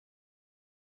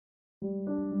English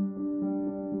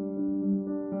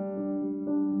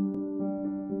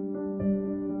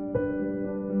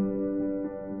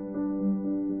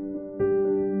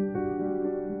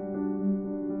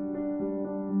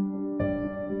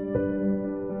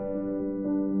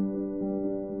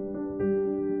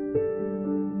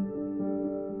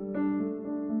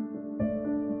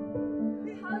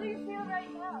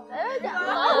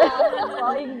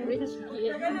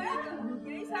kid.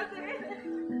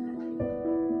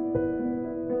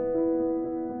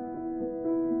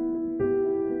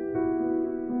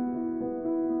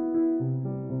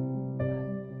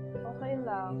 Okay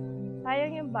lang.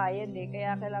 Sayang yung bayad eh,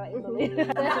 kaya kailangan ituloy.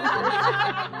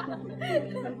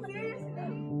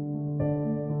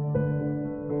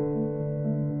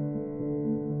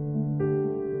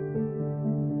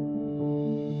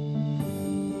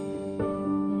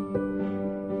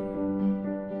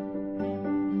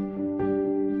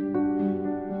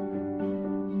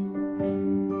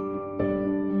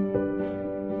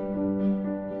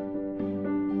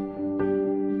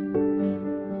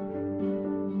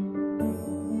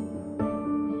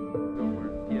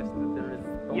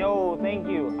 Yo, thank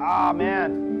you. Ah,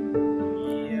 man.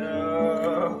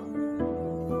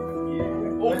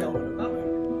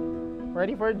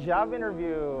 Ready for a job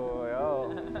interview.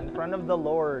 Yo, in front of the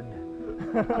Lord.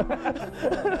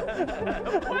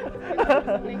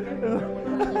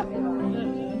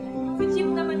 Si Chip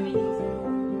naman minsan.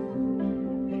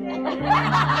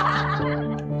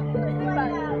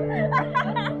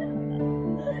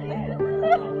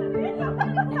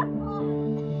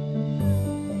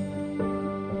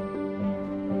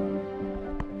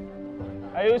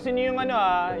 Ayusin niyo yung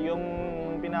yung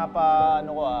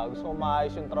gusto ko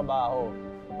maayos yung trabaho.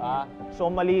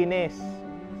 So malinis.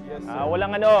 Yes,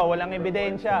 Walang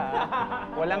ebidensya.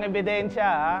 Walang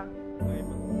ebidensya,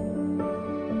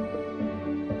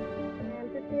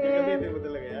 Gagamitin mo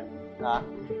talaga yan?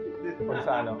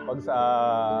 Pag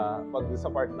sa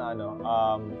part na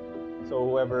so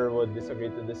whoever would disagree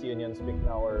to this union, speak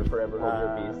now or forever hold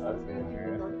your peace. Okay.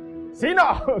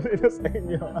 Sino? Sino sa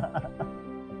inyo?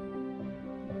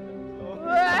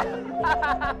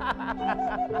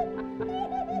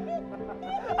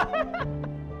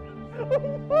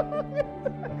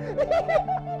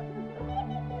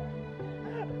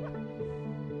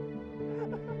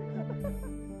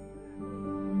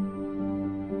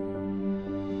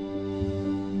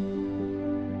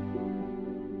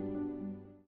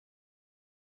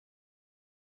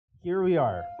 Here we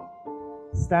are,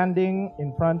 standing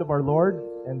in front of our Lord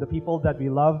and the people that we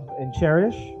love and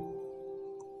cherish,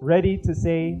 ready to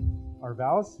say our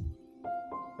vows.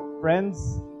 Friends,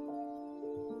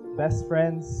 best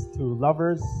friends to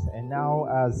lovers, and now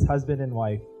as husband and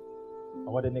wife.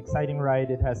 What an exciting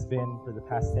ride it has been for the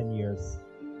past 10 years.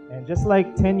 And just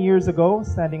like 10 years ago,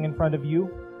 standing in front of you,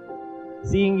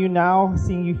 seeing you now,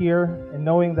 seeing you here, and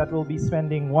knowing that we'll be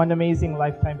spending one amazing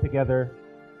lifetime together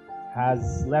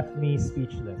has left me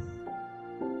speechless.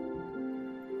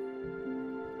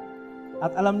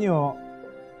 At alam nyo,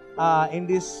 in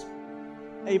this,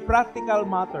 a practical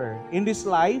matter, in this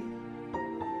life,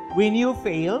 when you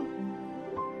fail,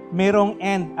 merong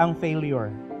end ang failure.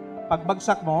 Pag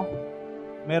bagsak mo,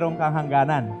 merong kang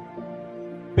hangganan.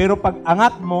 Pero pag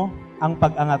angat mo, ang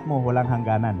pag-angat mo, walang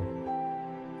hangganan.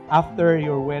 After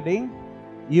your wedding,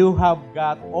 you have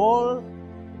got all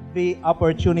the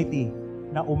opportunity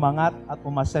na umangat at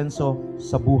umasenso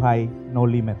sa buhay, no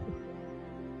limit.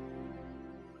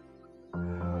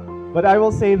 But I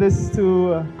will say this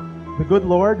to the good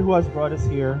Lord who has brought us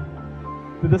here,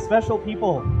 to the special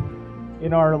people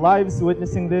in our lives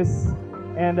witnessing this,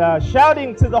 and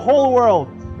shouting to the whole world,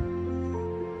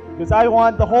 because I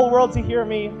want the whole world to hear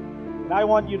me, and I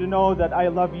want you to know that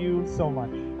I love you so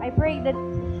much. I pray that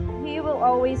He will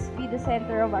always be the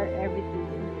center of our everything,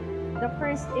 the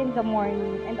first in the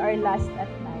morning and our last at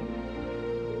night.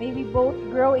 May we both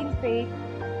grow in faith,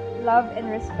 love, and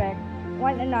respect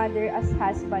one another as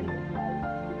husband and wife.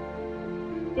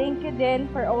 Thank you then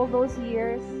for all those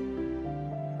years,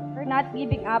 for not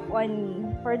giving up on me,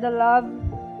 for the love,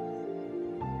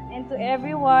 and to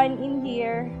everyone in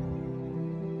here,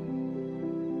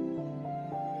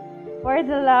 for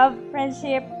the love,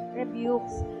 friendship,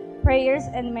 rebukes, prayers,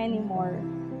 and many more.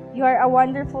 You are a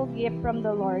wonderful gift from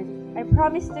the Lord. I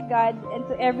promise to God and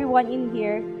to everyone in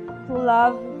here to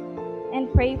love and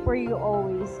pray for you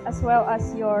always, as well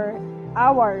as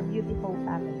our beautiful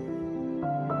family.